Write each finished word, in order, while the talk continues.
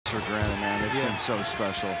for granted, man. It's been so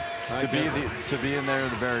special to be in there at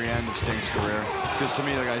the very end of Sting's career. Because to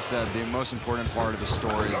me, like I said, the most important part of the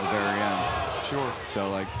story is the very end. Sure. So,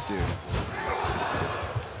 like, dude.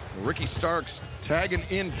 Ricky Starks tagging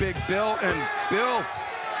in Big Bill, and Bill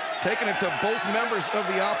taking it to both members of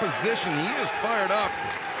the opposition. He is fired up.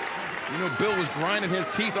 You know, Bill was grinding his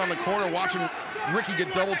teeth on the corner watching Ricky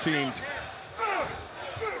get double teamed.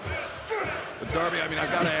 But Darby, I mean,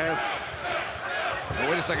 I've got to ask. Oh,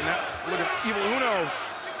 wait a second. Now, look at Evil Uno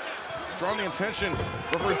drawing the attention.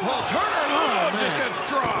 Referee Paul Turner, and Uno just gets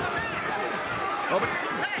dropped. Oh, but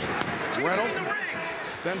Reynolds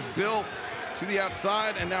sends Bill to the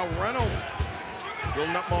outside, and now Reynolds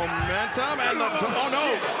building up momentum, and oh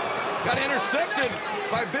no, got intercepted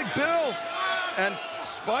by Big Bill, and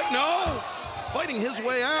Spike, no, fighting his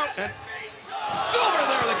way out, and Silver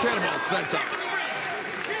there, the cannonball sent up.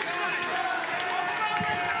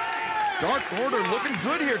 Dark Order looking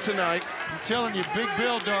good here tonight. I'm telling you, Big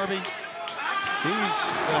Bill, Darby, he's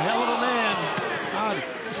a hell of a man. God,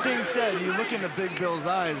 Sting said, you look into Big Bill's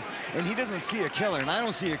eyes, and he doesn't see a killer, and I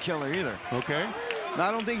don't see a killer either. Okay. And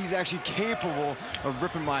I don't think he's actually capable of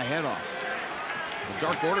ripping my head off. The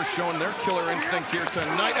Dark Order showing their killer instinct here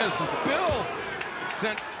tonight as Bill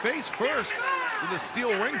sent face first to the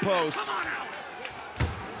steel ring post.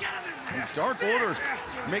 And Dark Order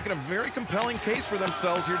making a very compelling case for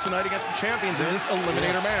themselves here tonight against the champions in this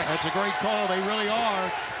eliminator match. That's a great call. They really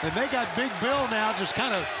are. And they got Big Bill now just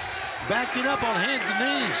kind of backing up on hands and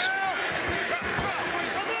knees.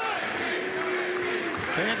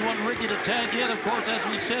 Fans want Ricky to tag in. Of course, as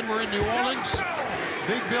we said, we're in New Orleans.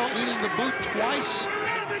 Big Bill eating the boot twice. I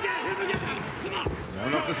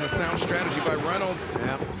don't know if this is a sound strategy by Reynolds.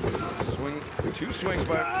 Yeah. Two swings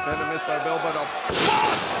by, and a miss by Bill, but a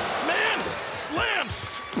boss man slam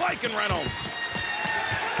Spike and Reynolds.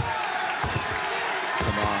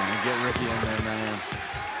 Come on, get Ricky in there, man.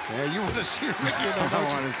 Yeah, you want to see Ricky in there, I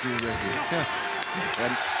want to see Ricky.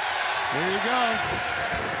 And there you go.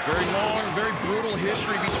 Very long, very brutal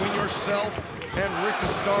history between yourself and Ricky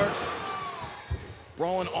Starks.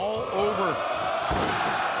 Brawling all over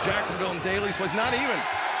Jacksonville and Daly's place, not even.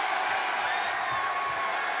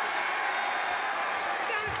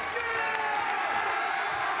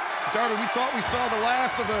 Darby, we thought we saw the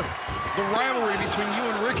last of the rivalry between you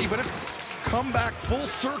and Ricky, but it's come back full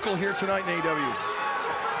circle here tonight in AEW.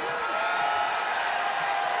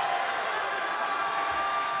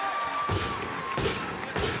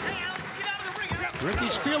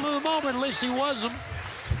 Ricky's feeling the moment, at least he was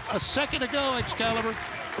a second ago, Excalibur.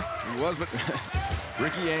 He was, but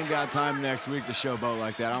Ricky ain't got time next week to showboat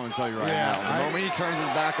like that. I'm gonna tell you right now. The moment he turns his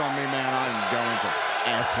back on me, man, I'm going to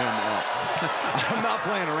F him up. I'm not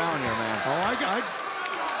playing around here, man. Oh,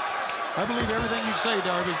 I believe everything you say,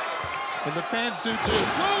 Darby. And the fans do too.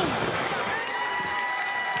 Woo!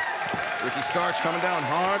 Ricky Starks coming down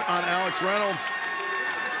hard on Alex Reynolds.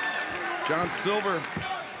 John Silver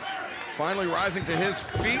finally rising to his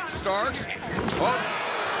feet. Starks. Oh,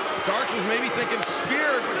 Starks was maybe thinking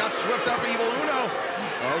spear, but got swept up Evil Uno.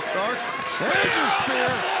 Oh, Starks. There's your spear.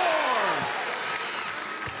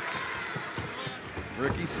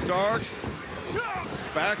 Ricky Starks.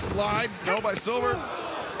 Backslide. No by Silver.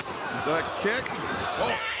 The kicks.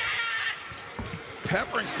 Oh.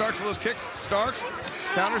 Peppering Starks with those kicks. Starks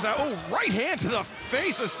counters out. Oh, right hand to the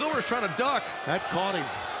face as Silver's trying to duck. That caught him.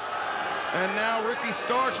 And now Ricky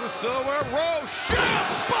Starks with Silver.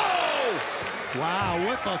 Rochambeau! Wow,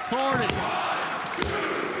 with authority.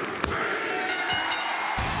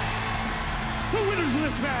 The winners of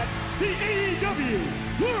this match, the AEW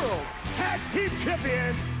World Tag Team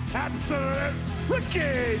Champions, Absolute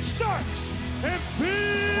Ricky Starks and Big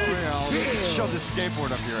Bill. Shove this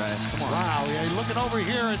skateboard up your ass. Come on. Wow, yeah, looking over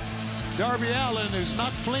here at Darby Allin, who's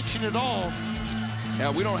not flinching at all.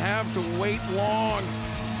 Yeah, we don't have to wait long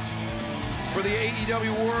for the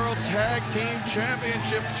AEW World Tag Team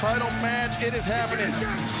Championship title match. It is happening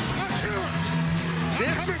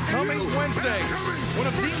this coming Wednesday. One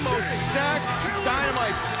of the most stacked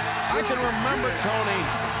Dynamites I can remember, Tony.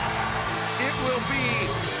 It will be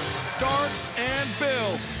Starks and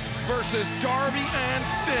Bill versus Darby and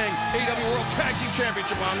Sting. AEW World Tag Team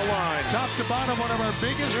Championship on the line. Top to bottom, one of our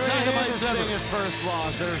biggest Dynamites ever. Sting his first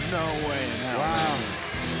loss. There's no way in hell. Wow.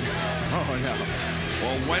 Oh, no.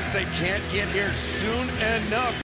 Well, Wednesday can't get here soon enough.